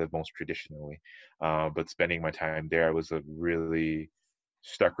 where we live most traditionally. But spending my time there was a really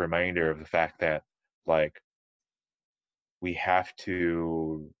stark reminder of the fact that like we have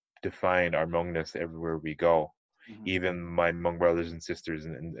to define our Hmongness everywhere we go. Mhm. Even my Hmong brothers and sisters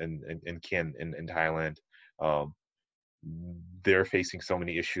and kin in Thailand, um, they're facing so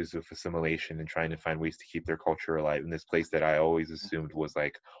many issues of assimilation and trying to find ways to keep their culture alive in this place that I always assumed was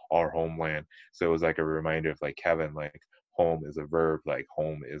like our homeland. So it was like a reminder of like, Kevin, like home is a verb, like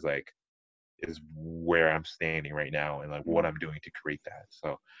home is where I'm standing right now and like what Mhm. I'm doing to create that.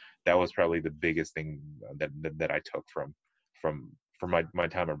 So that was probably the biggest thing that I took from my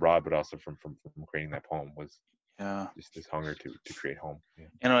time abroad, but also from creating that poem, was Yeah. just this hunger to create home.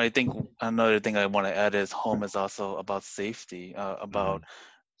 Yeah. I think another thing I want to add is home is also about safety, Mm-hmm.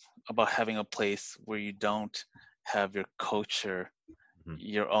 about having a place where you don't have your culture, Mm-hmm.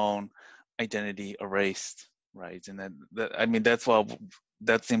 your own identity erased, right? And that I mean, that's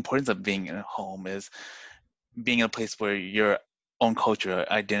the importance of being in a home, is being in a place where your own culture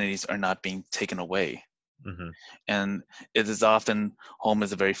identities are not being taken away. Mm-hmm. And it is often, home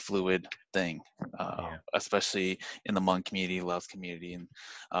is a very fluid thing, Yeah. especially in the Hmong community, Laos community, and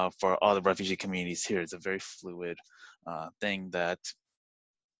for all the refugee communities here. It's a very fluid thing that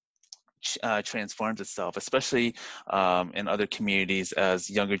transforms itself, especially in other communities, as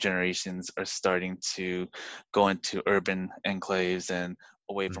younger generations are starting to go into urban enclaves and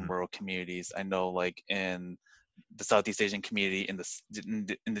away from Mm-hmm. rural communities. I know, like in the Southeast Asian community in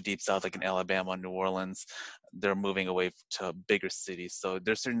the deep South, like in Alabama, New Orleans, they're moving away to bigger cities. So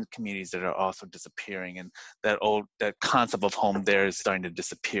there's certain communities that are also disappearing, and that concept of home there is starting to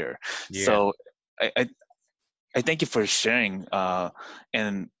disappear. Yeah. So I, I, I thank you for sharing,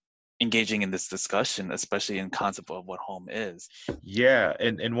 and engaging in this discussion, especially in concept of what home is. Yeah,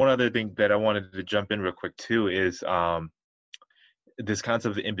 and one other thing that I wanted to jump in real quick too is this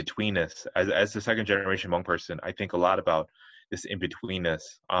concept of in-betweenness. As a second generation Hmong person, I think a lot about this in-betweenness,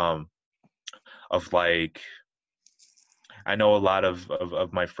 of like, I know a lot of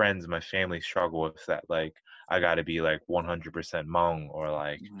my friends, my family struggle with that. Like, I got to be like 100% Hmong, or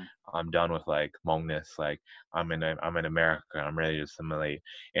like Mhm. I'm done with like Hmongness. Like I'm in America. I'm ready to assimilate.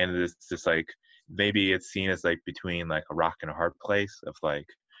 And it's just like, maybe it's seen as like between like a rock and a hard place of like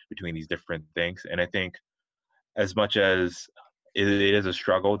between these different things. And I think, as much as it is a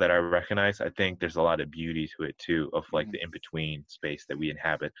struggle that I recognize, I think there's a lot of beauty to it too, of like Mhm. the in between space that we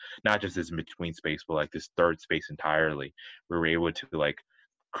inhabit. Not just this in between space, but like this third space entirely, where we're able to like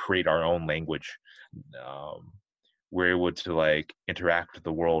create our own language. Um, we're able to like interact with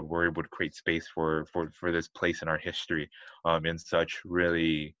the world. We're able to create space for this place in our history, in such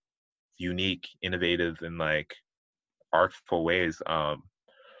really unique, innovative, and like artful ways.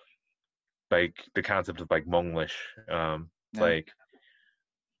 Like the concept of like Monglish, Yeah. like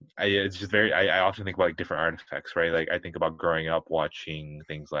it's just very. I often think about like different artifacts, right? Like I think about growing up watching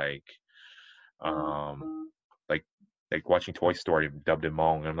things um, like like watching Toy Story dubbed in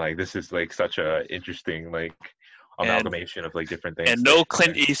Hmong. I'm like, this is like such a interesting like And amalgamation of like different things. and Like, no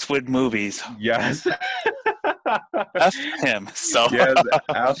Clint Eastwood movies. yes, F him. So yes,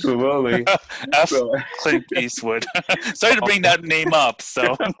 absolutely. F So, Clint Eastwood. Sorry to bring that name up.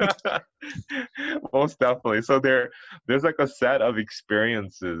 So most definitely. So there's like a set of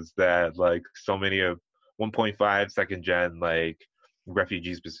experiences that like so many of 1.5 second gen like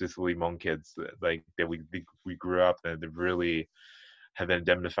refugees, specifically Hmong kids, like that we grew up and that really have been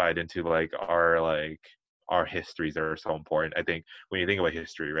indemnified into like our histories that are so important. I think when you think about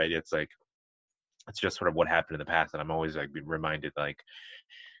history, right, it's just sort of what happened in the past, and I'm always like being reminded like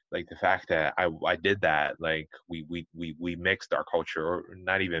the fact that I did that, like we mixed our culture, or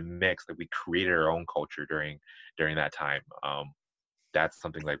not even mixed, like we created our own culture during that time. That's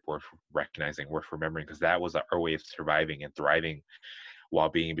something like worth recognizing, worth remembering, because that was our way of surviving and thriving while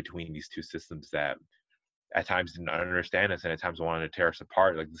being between these two systems that at times didn't understand us and at times wanted to tear us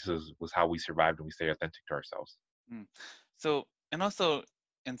apart. Like was how we survived and we stayed authentic to ourselves. Mm. So, and also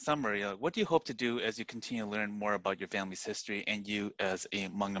in summary, what do you hope to do as you continue to learn more about your family's history and you as a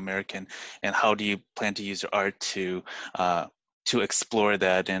Hmong American, and how do you plan to use your art to explore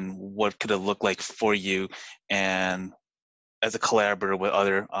that, and what could it look like for you and as a collaborator with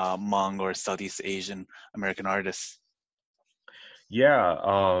other Hmong or Southeast Asian American artists? Yeah,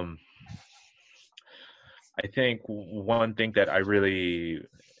 I think one thing that I really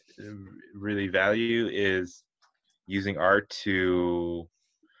value is using art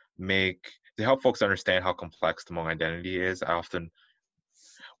make to help folks understand how complex the Hmong identity is. I often,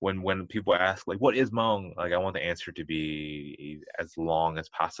 when people ask like what is Hmong, like I want the answer to be as long as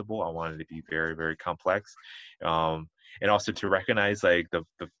possible. I want it to be very, very complex, um, and also to recognize like the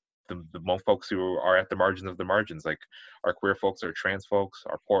Hmong folks who are at the margins of the margins, like our queer folks, our trans folks,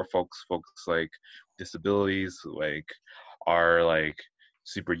 our poor folks, folks like disabilities, like our like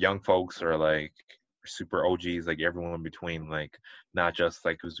super young folks, or like super OGs, like everyone in between, like not just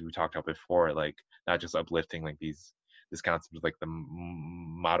like as we talked about before, like not just uplifting like this concept of like the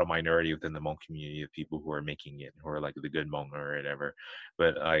model minority within the Hmong community of people who are making it, who are like the good Hmong or whatever,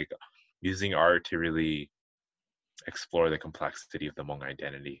 but like using art to really explore the complexity of the Hmong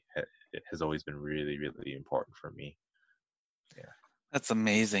identity. It has always been really, really important for me. Yeah. That's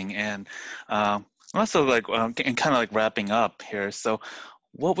amazing. And also, like, and kind of like wrapping up here. So,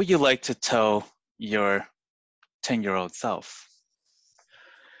 what would you like to tell your 10-year-old self?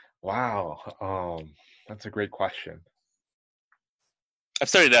 Wow. That's a great question. I've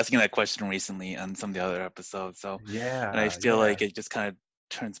started asking that question recently on some of the other episodes. So, and I Yeah, feel yeah. like it just kind of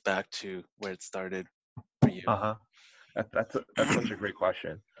turns back to where it started for you. Uh-huh. That's such a great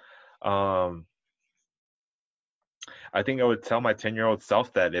question. Um, I think I would tell my 10-year-old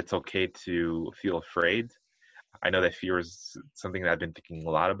self that it's okay to feel afraid. I know that fear is something that I've been thinking a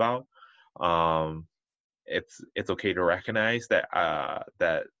lot about. Um, it's okay to recognize that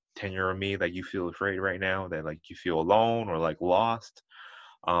that 10-year-old me, that you feel afraid right now, that like you feel alone or like lost.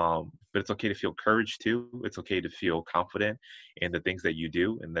 But it's okay to feel courage too. It's okay to feel confident in the things that you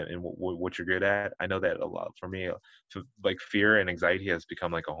do and that and what you're good at. I know that a lot for me, like fear and anxiety has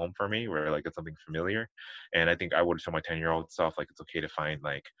become like a home for me, where like it's something familiar. And I think I would tell my 10-year-old self like it's okay to find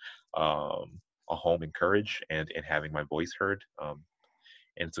like um, a home in courage and having my voice heard. And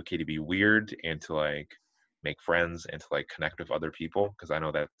it's okay to be weird and to like make friends and to like connect with other people, because I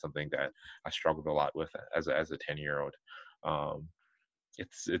know that's something that I struggled a lot with as a 10-year-old. Um,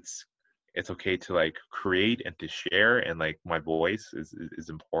 it's it's okay to like create and to share, and like my voice is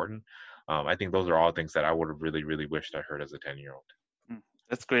important. I think those are all things that I would have really, really wished I heard as a 10-year-old. Mm,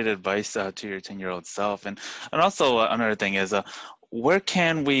 that's great advice to your 10-year-old self. And also another thing is, where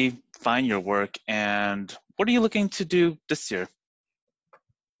can we find your work, and what are you looking to do this year?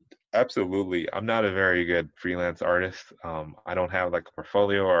 Absolutely. I'm not a very good freelance artist. I don't have like a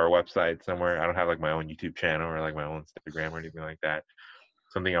portfolio or a website somewhere. I don't have like my own YouTube channel or like my own Instagram or anything like that.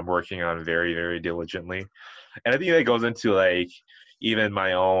 Something I'm working on very, very diligently. And I think that goes into like even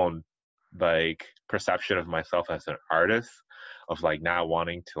my own like perception of myself as an artist, of like not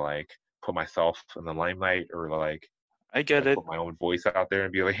wanting to like put myself in the limelight, or I get like it. put my own voice out there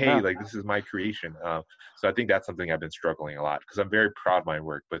and be like, hey, Yeah. like this is my creation. So I think that's something I've been struggling a lot, because I'm very proud of my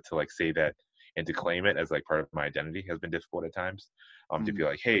work, but to like say that and to claim it as like part of my identity has been difficult at times. To Mm, be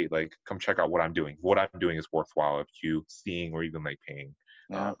like, hey, like come check out what I'm doing. What I'm doing is worthwhile of you seeing or even like paying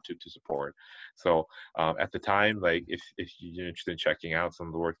yeah. to support. So at the time, like if you're interested in checking out some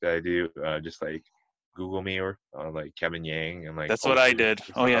of the work that I do, just like Google me or like Kevin Yang, and like That's what I did.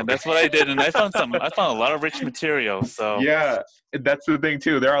 Oh yeah, okay. that's what I did, and I found a lot of rich material. So Yeah, that's the thing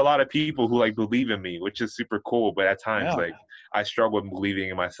too. There are a lot of people who like believe in me, which is super cool. But at times, yeah. like I struggle with believing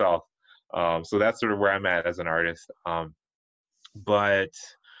in myself. So that's sort of where I'm at as an artist. But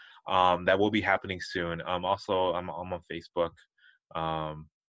that will be happening soon. Also, I'm on Facebook. Um,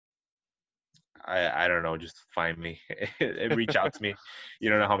 I don't know, just find me and reach out to me. You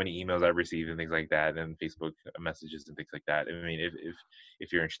don't know how many emails I've received and things like that, and Facebook messages and things like that. I mean,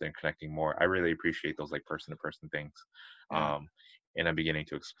 if you're interested in connecting more, I really appreciate those like person to person things. Yeah. Um, and I'm beginning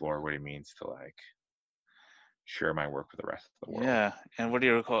to explore what it means to like share my work with the rest of the world. Yeah. And what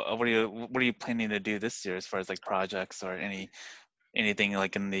are you planning to do this year as far as like projects or anything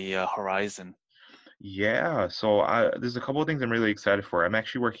like in the horizon? Yeah, so there's a couple of things I'm really excited for. I'm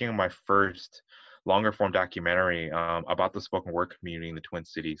actually working on my first longer form documentary about the spoken word community in the Twin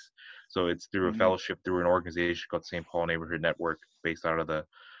Cities. So it's through a Mm, fellowship through an organization called St. Paul Neighborhood Network, based out of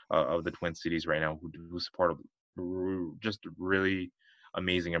the Twin Cities right now, who support just really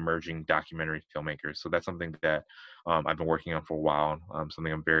amazing emerging documentary filmmakers. So that's something that I've been working on for a while.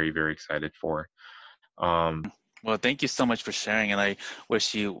 Something I'm very, very excited for. Um, well, thank you so much for sharing, and I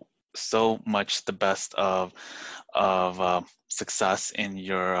wish you so much the best of success in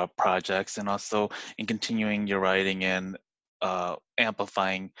your projects, and also in continuing your writing and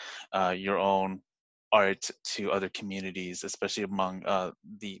amplifying your own art to other communities, especially among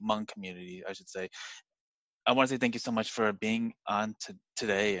the Hmong community, I should say. I want to say thank you so much for being on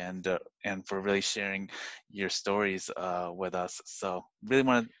today and for really sharing your stories with us. So really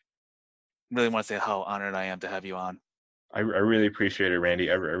want to say how honored I am to have you on. I really appreciate it, Randy.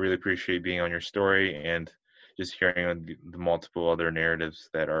 I really appreciate being on your story and just hearing on the multiple other narratives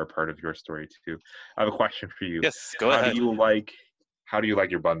that are a part of your story too. I have a question for you. Yes, go How do ahead. you like how do you like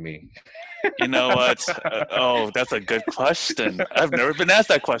your banh mi? You know what? Oh, that's a good question. I've never been asked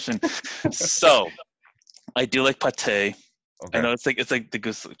that question. So I do like pate. I Okay. know it's like the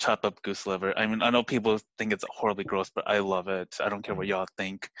goose chopped up goose liver. I mean, I know people think it's horribly gross, but I love it. I don't care what Mm. y'all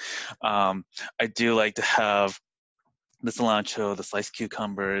think. I do like to have the cilantro, the sliced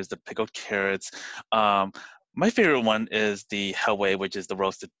cucumbers, the pickled carrots. Um, my favorite one is the Hawaii, which is the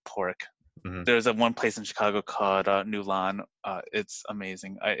roasted pork. Mhm. There's a one place in Chicago called New Lawn. It's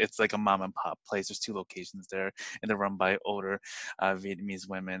amazing. It's like a mom and pop place. There's two locations there, and they're run by older Vietnamese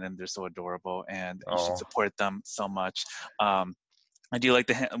women, and they're so adorable. And you should Oh, support them so much. Um, I do like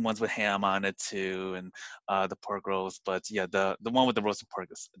the ones with ham on it too, and the pork rolls. But yeah, the one with the roasted pork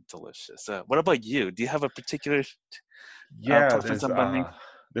is delicious. What about you? Do you have a particular yeah, preference on banh mi?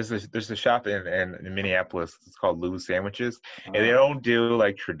 there's a shop in Minneapolis. It's called Lou's Sandwiches, and they Uh, don't do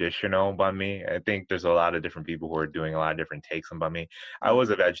like traditional banh mi. I think there's a lot of different people who are doing a lot of different takes on banh mi. I uh, was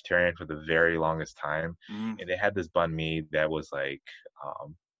a vegetarian for the very longest time, mm, and they had this banh mi that was like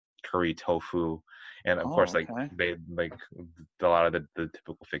curry tofu, and of course oh, like okay. they like a lot of the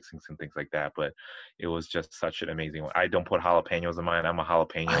typical fixings and things like that. But it was just such an amazing one. I don't put jalapenos in mine. I'm a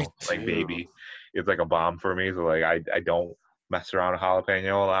I jalapeno like do. baby. It's like a bomb for me. So like I don't mess around with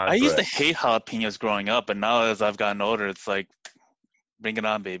jalapeno a I lot, used to but hate jalapenos growing up, but now as I've gotten older, it's like, bring it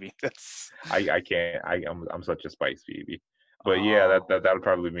on, baby. That's I can't. I'm such a spice baby. But yeah, oh, that would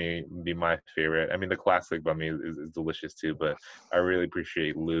probably be my favorite. I mean, the classic banh mi is delicious too, but I really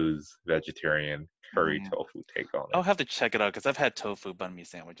appreciate Lou's vegetarian curry mm. tofu take on I'll it. have to check it out because I've had tofu banh mi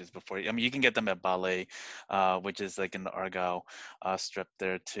sandwiches before. I mean, you can get them at Ballet, which is like in the Argyle strip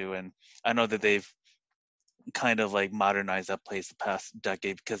there too. And I know that they've kind of like modernized that place the past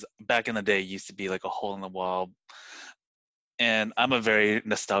decade because back in the day, it used to be like a hole in the wall And I'm a very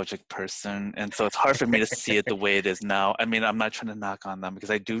nostalgic person, and so it's hard for me to see it the way it is now. I mean, I'm not trying to knock on them because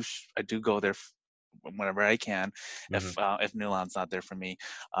I do go there whenever I can, Mhm. if Newland's not there for me.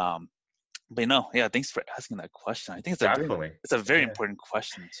 But yeah, thanks for asking that question. I think Definitely. it's a very Yeah. important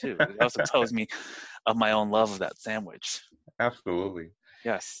question too. It also tells me of my own love of that sandwich. Absolutely.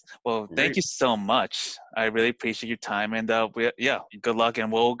 Yes. Well, thank you Great. so much. I really appreciate your time, and good luck,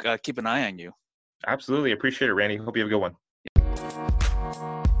 and we'll keep an eye on you. Absolutely. Appreciate it, Randy. Hope you have a good one.